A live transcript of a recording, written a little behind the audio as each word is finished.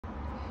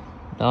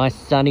Nice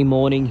sunny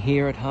morning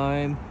here at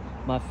home.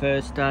 My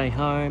first day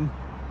home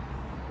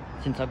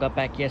since I got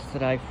back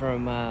yesterday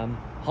from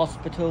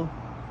hospital.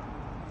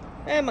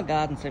 And my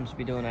garden seems to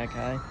be doing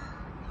okay.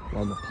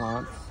 All my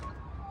plants.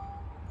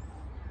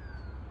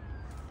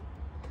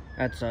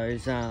 That's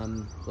those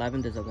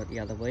lavenders I got the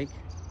other week.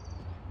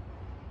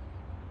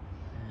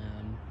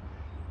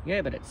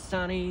 Yeah, but it's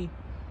sunny,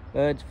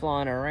 birds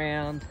flying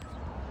around.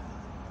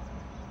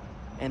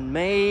 And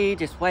me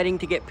just waiting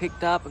to get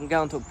picked up and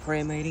going to a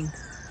prayer meeting.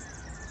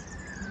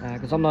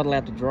 Because I'm not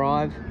allowed to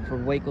drive for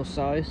a week or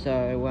so.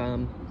 So,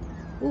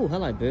 oh,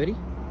 hello birdie.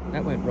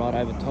 That went right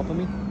over top of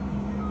me.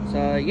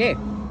 So, yeah.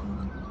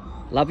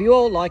 Love you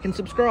all. Like and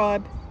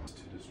subscribe.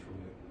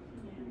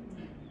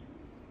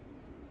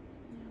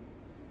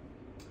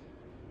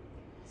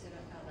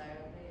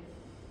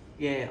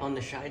 Yeah, on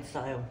the shade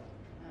sail.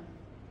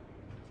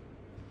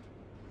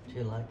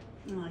 Too late.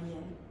 Oh,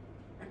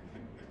 yeah.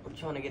 I'm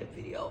trying to get a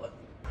video of it.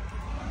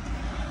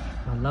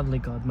 My lovely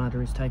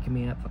godmother is taking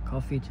me out for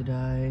coffee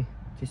today,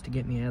 just to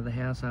get me out of the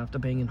house after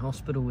being in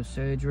hospital with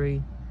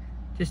surgery,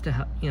 just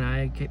to, you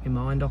know, keep my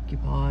mind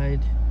occupied.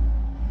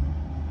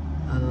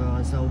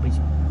 Otherwise I'll be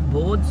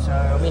bored. So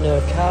I'm in her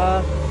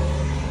car,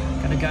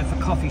 gonna go for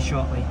coffee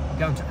shortly. I'm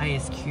going to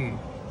ASQ.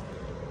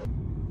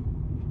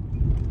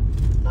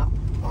 No,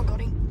 I got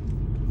him.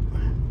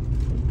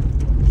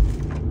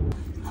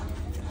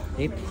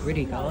 They're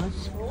pretty,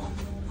 guys.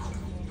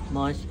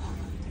 Nice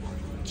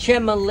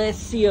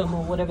Chemelesium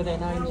or whatever their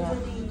names are.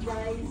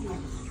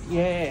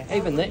 Yeah,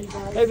 even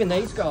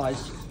these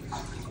guys.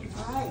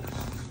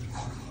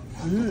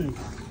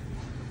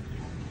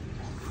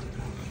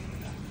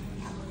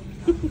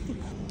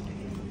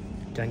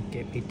 Don't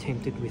get me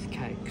tempted with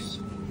cakes.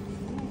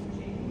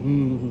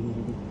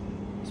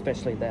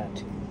 Especially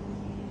that.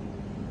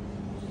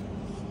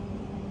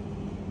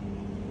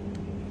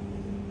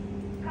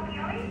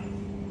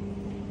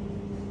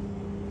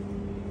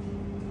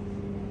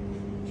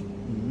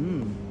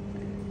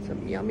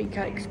 Some yummy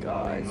cakes,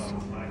 guys.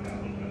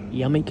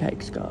 Yummy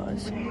cakes,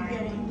 guys.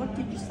 What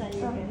did you say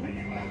you're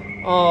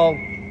getting? I'll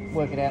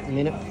work it out in a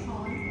minute.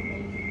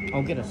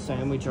 I'll get a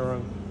sandwich or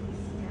a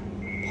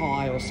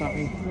pie or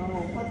something.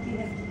 What do you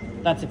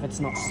have? That's if it's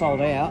not sold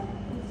out.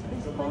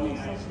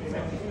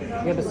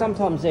 Yeah, but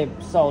sometimes they're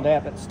sold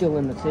out but still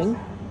in the thing.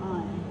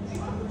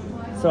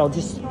 So I'll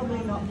just... Probably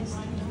not this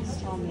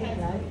time of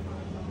day.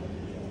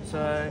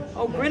 So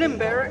I'll grin and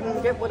bear it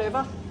and get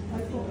whatever.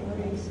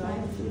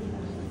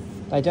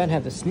 They don't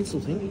have the schnitzel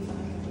thing.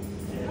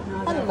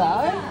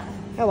 Hello.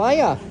 How are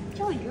ya?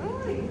 Jolly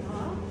good.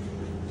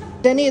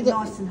 Any of the,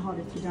 Nice and hot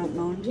if you don't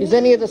mind. is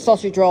any of the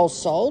sausage rolls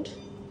sold?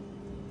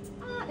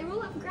 They're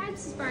all up for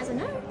grabs as far as I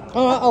know.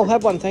 Alright, I'll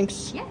have one,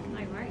 thanks. Yeah,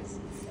 no worries.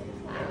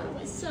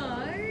 So,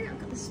 I've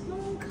got the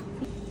small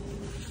coffee.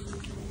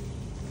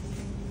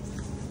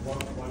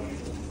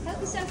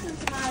 Help yourself to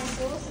the tomato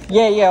sauce.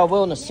 Yeah, I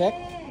will in a sec.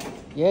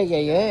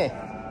 Yeah.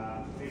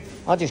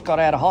 I just got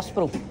out of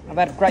hospital. I've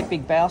had a great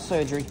big bowel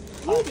surgery.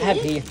 Have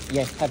here.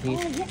 Yeah, have here.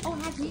 Oh, yeah. Oh,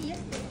 have you?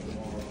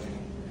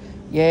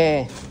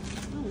 Yeah.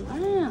 Oh,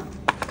 wow.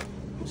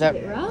 Is A that...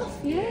 bit rough,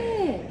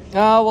 yeah.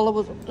 Oh, well,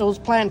 it was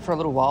planned for a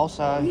little while,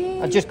 so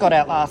Yeah. I just got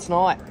out last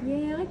night.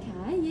 Yeah,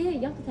 okay. Yeah,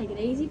 you have to take it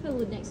easy for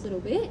the next little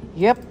bit.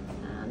 Yep.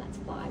 That's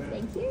fine,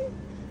 thank you.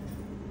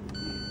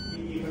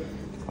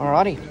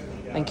 Alrighty.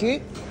 Thank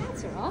you.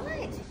 That's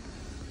alright.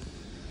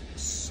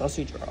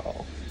 Sausage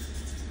roll.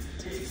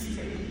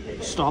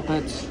 Stop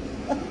it.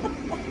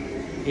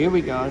 Here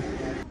we go.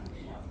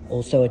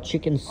 Also a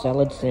chicken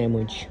salad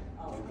sandwich.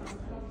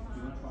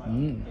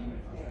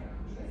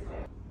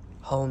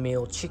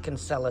 Wholemeal chicken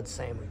salad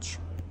sandwich.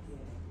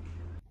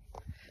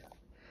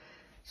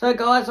 So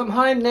guys, I'm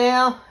home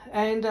now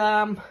and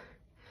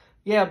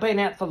yeah, I've been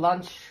out for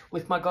lunch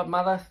with my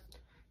godmother.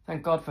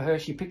 Thank God for her,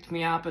 she picked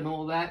me up and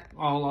all that.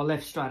 Oh, I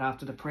left straight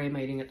after the prayer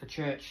meeting at the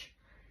church.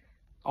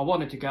 I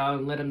wanted to go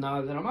and let them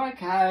know that I'm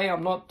okay,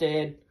 I'm not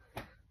dead.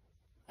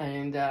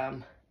 And,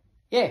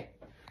 yeah.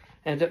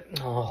 And,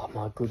 oh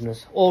my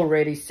goodness.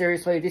 Already,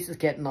 seriously, this is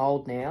getting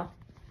old now.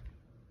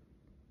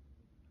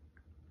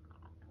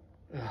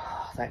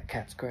 Oh, that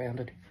cat's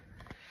grounded.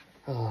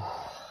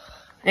 Oh.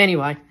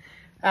 Anyway.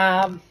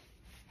 Yeah,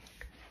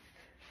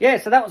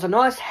 so that was a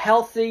nice,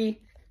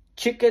 healthy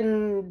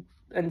chicken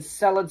and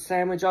salad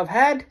sandwich I've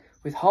had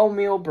with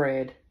wholemeal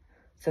bread.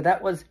 So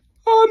that was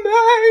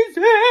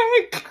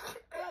amazing!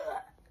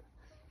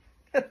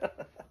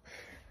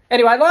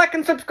 Anyway, like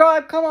and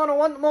subscribe. Come on, I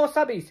want more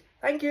subbies.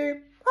 Thank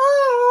you.